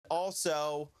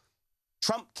also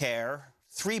Trumpcare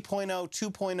 3.0,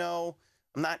 2.0.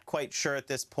 I'm not quite sure at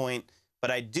this point,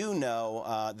 but I do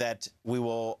know that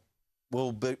we'll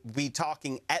be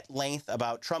talking at length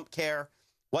about Trumpcare,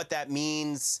 what that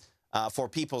means for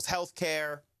people's health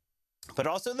care, but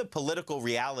also the political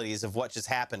realities of what just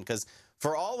happened. Because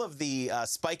for all of the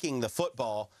spiking the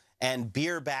football and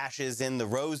beer bashes in the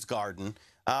Rose Garden,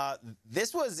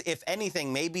 this was, if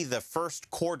anything, maybe the first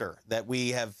quarter that we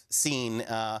have seen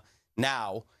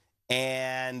now.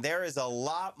 And there is a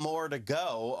lot more to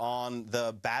go on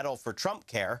the battle for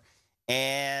Trumpcare.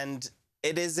 And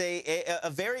it is a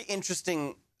very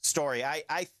interesting story.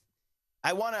 I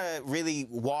want to really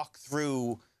walk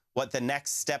through what the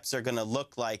next steps are going to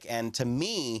look like. And to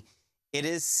me, it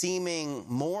is seeming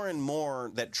more and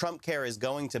more that Trumpcare is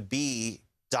going to be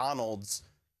Donald's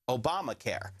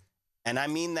Obamacare. And I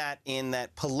mean that in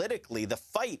that politically, the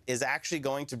fight is actually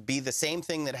going to be the same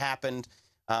thing that happened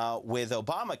with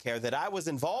Obamacare that I was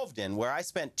involved in, where I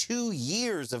spent 2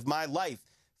 years of my life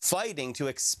fighting to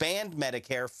expand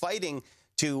Medicare, fighting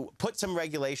to put some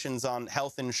regulations on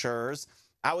health insurers.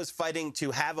 I was fighting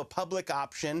to have a public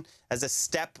option as a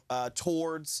step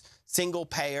towards single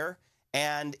payer.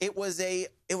 And it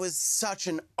was such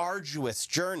an arduous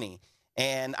journey.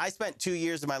 And I spent 2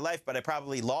 years of my life, but I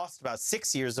probably lost about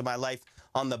 6 years of my life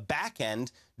on the back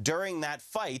end during that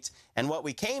fight. And what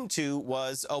we came to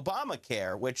was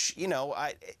Obamacare, which, you know,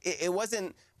 it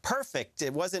wasn't perfect.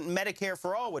 It wasn't Medicare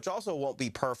for all, which also won't be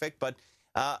perfect. But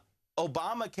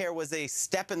Obamacare was a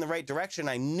step in the right direction.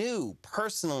 I knew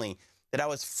personally that I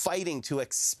was fighting to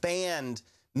expand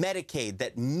Medicaid,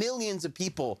 that millions of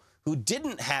people who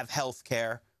didn't have health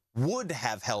care would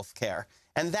have health care.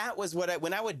 And that was what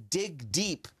when I would dig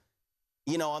deep,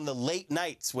 you know, on the late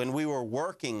nights when we were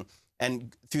working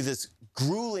and through this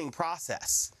grueling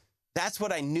process, that's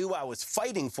what I knew I was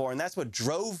fighting for. And that's what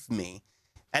drove me.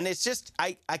 And it's just,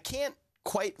 I can't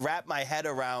quite wrap my head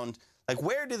around, like,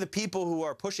 where do the people who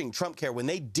are pushing Trumpcare, when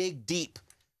they dig deep,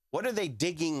 what are they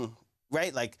digging,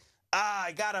 right? Like,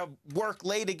 I got to work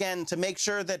late again to make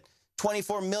sure that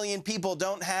 24 million people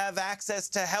don't have access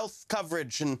to health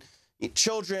coverage, and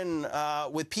children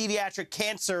with pediatric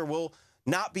cancer will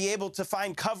not be able to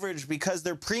find coverage because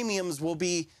their premiums will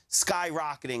be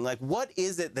skyrocketing. Like, what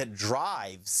is it that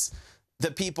drives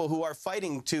the people who are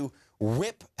fighting to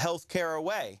rip healthcare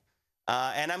away?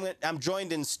 And I'm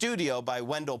joined in studio by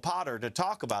Wendell Potter to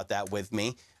talk about that with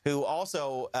me, who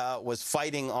also was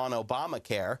fighting on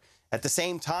Obamacare at the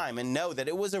same time, and know that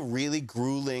it was a really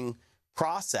grueling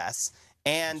process.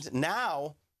 And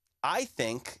now I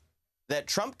think that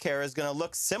Trumpcare is going to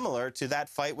look similar to that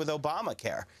fight with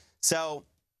Obamacare. So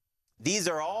these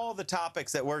are all the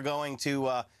topics that we're going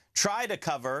to try to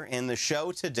cover in the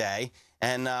show today.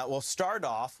 And we'll start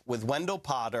off with Wendell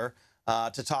Potter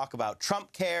to talk about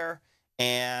Trumpcare.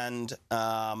 And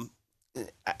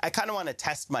I kind of want to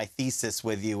test my thesis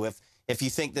with you if you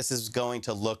think this is going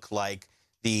to look like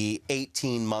the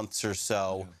 18 months or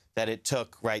so that it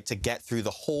took, right, to get through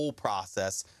the whole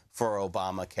process for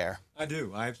Obamacare. I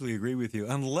do. I absolutely agree with you,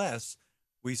 unless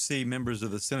we see members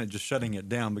of the Senate just shutting it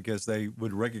down because they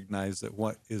would recognize that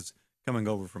what is coming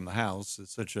over from the House is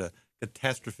such a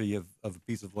catastrophe of a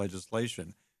piece of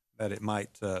legislation that it might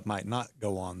not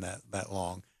go on that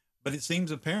long. But it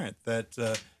seems apparent that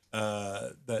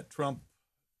that Trump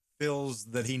feels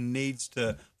that he needs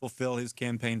to fulfill his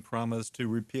campaign promise to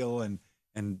repeal and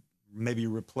maybe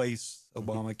replace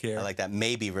Obamacare. I like that.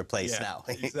 Maybe replace now.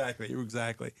 Exactly.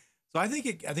 So I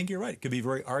think you're right. It could be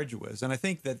very arduous, and I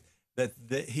think that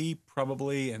he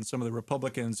probably, and some of the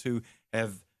Republicans who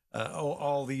have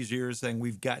all these years saying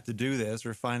we've got to do this,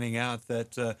 are finding out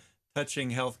that touching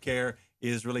health care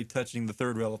is really touching the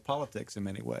third rail of politics in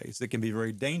many ways. It can be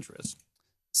very dangerous.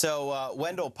 So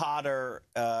Wendell Potter,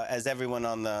 as everyone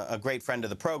on a great friend of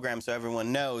the program, so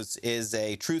everyone knows, is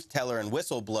a truth teller and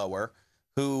whistleblower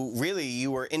who really you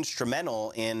were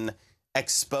instrumental in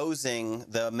exposing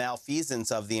the malfeasance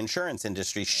of the insurance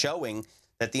industry, showing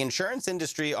that the insurance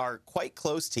industry are quite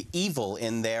close to evil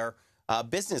in their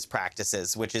business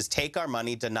practices, which is take our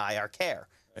money, deny our care.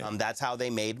 Right. That's how they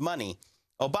made money.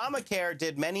 Obamacare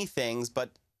did many things, but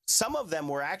some of them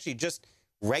were actually just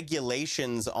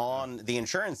regulations on the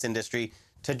insurance industry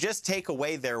to just take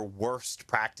away their worst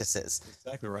practices.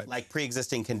 Exactly right. Like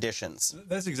pre-existing conditions.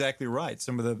 That's exactly right.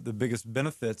 Some of the biggest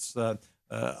benefits of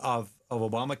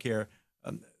Obamacare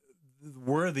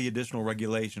were the additional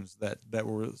regulations that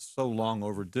were so long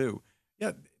overdue.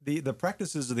 Yeah, the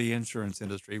practices of the insurance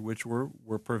industry, which were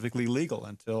perfectly legal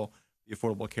until the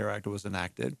Affordable Care Act was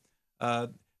enacted,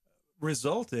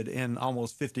 resulted in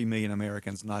almost 50 million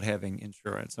Americans not having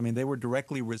insurance. I mean, they were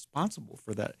directly responsible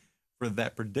for that for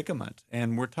that predicament.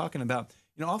 And we're talking about,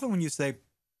 often when you say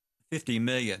 50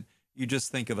 million, you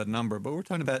just think of a number, but we're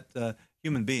talking about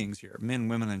human beings here, men,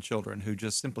 women, and children who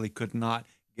just simply could not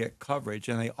get coverage.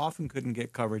 And they often couldn't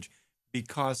get coverage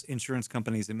because insurance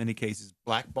companies, in many cases,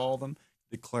 blackball them,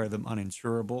 declare them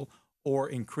uninsurable, or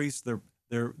increase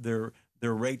their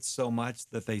rates so much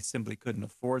that they simply couldn't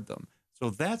afford them. So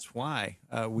that's why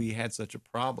we had such a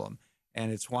problem.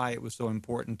 And it's why it was so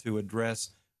important to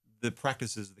address the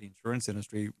practices of the insurance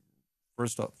industry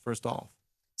first off.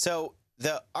 So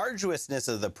the arduousness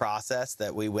of the process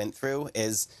that we went through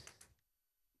is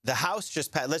the House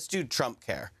just passed. Let's do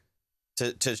Trumpcare.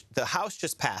 The House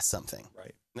just passed something.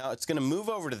 Right. Now it's going to move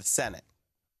over to the Senate.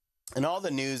 And all the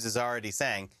news is already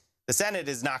saying the Senate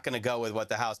is not going to go with what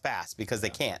the House passed because they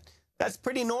can't. That's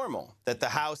pretty normal that the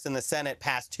House and the Senate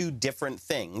pass two different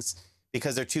things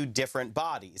because they're two different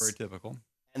bodies. Very typical.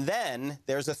 And then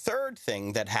there's a third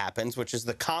thing that happens, which is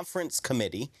the conference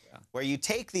committee, where you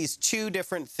take these two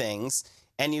different things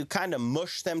and you kind of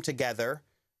mush them together,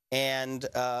 and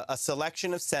a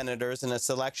selection of senators and a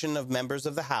selection of members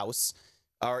of the House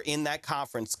are in that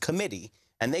conference committee,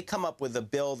 and they come up with a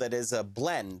bill that is a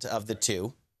blend of the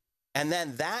two. And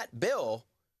then that bill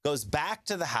goes back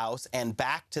to the House and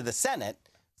back to the Senate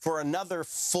for another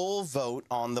full vote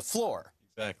on the floor.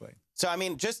 Exactly. So, I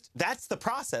mean, that's the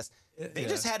process. They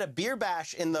just had a beer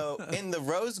bash in the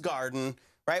Rose Garden,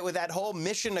 right, with that whole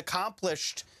mission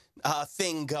accomplished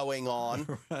thing going on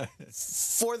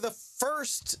for the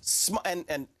first,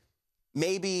 and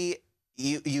maybe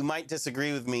you might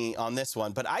disagree with me on this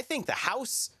one, but I think the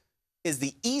House is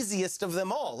the easiest of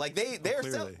them all. Like they're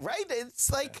right.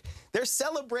 It's like they're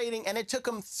celebrating, and it took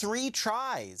them 3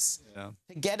 tries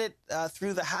to get it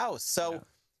through the House. So,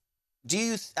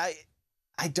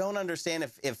 I don't understand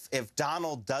if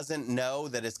Donald doesn't know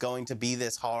that it's going to be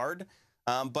this hard,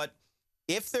 but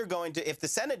if the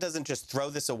Senate doesn't just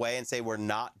throw this away and say we're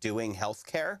not doing health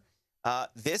care,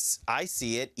 I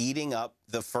see it eating up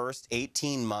the first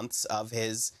 18 months of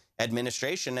his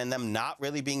administration and them not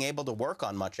really being able to work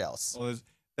on much else. Well,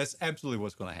 that's absolutely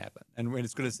what's going to happen, and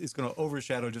it's going to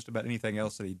overshadow just about anything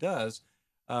else that he does,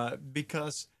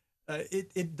 because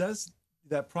it does.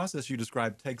 That process you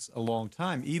described takes a long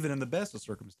time, even in the best of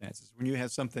circumstances. When you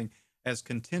have something as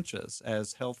contentious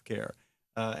as health care,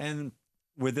 and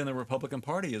within the Republican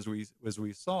Party, as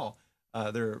we saw,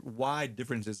 there are wide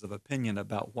differences of opinion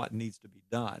about what needs to be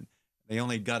done. They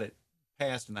only got it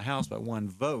passed in the House by 1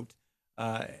 vote.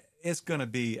 It's going to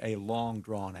be a long,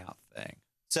 drawn-out thing.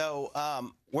 So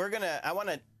I want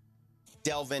to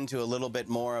delve into a little bit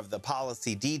more of the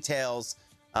policy details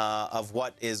of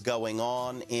what is going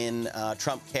on in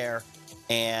Trumpcare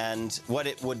and what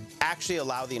it would actually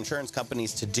allow the insurance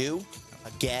companies to do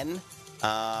again,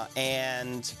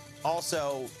 and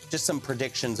also just some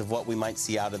predictions of what we might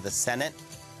see out of the Senate.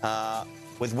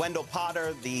 With Wendell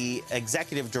Potter, the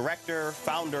executive director,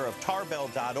 founder of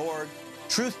Tarbell.org,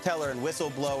 truth teller and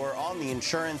whistleblower on the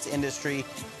insurance industry,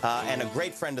 and a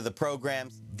great friend of the program.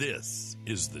 This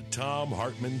is the Thom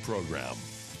Hartmann Program.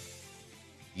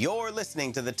 You're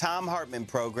listening to the Thom Hartmann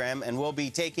Program, and we'll be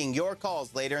taking your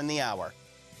calls later in the hour.